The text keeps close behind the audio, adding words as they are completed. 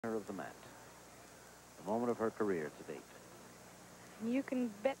of the mat. The moment of her career to date. You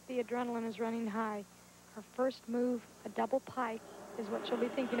can bet the adrenaline is running high. Her first move, a double pike, is what she'll be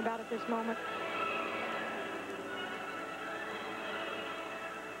thinking about at this moment.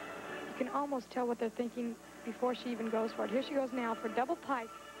 You can almost tell what they're thinking before she even goes for it. Here she goes now for double pike.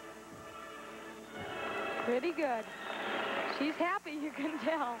 Pretty good. She's happy, you can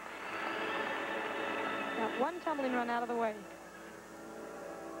tell. Got one tumbling run out of the way.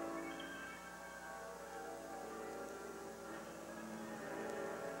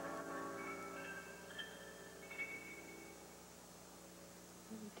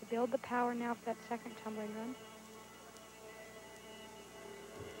 To build the power now for that second tumbling run.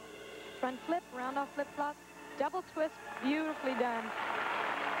 Front flip, round off flip flop, double twist, beautifully done.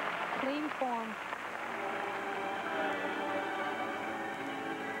 Clean form.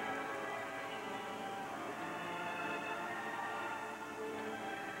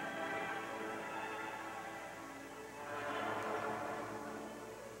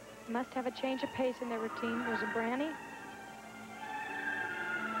 Must have a change of pace in their routine. There's a Branny.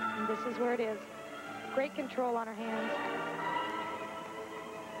 And this is where it is. Great control on her hands.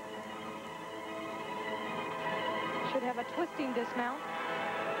 Should have a twisting dismount.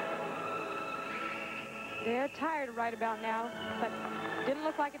 They're tired right about now, but didn't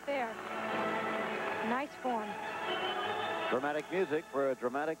look like it there. Nice form. Dramatic music for a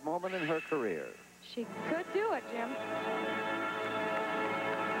dramatic moment in her career. She could do it, Jim.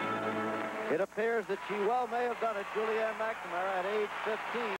 It appears that she well may have done it, Julianne McNamara, at age 15.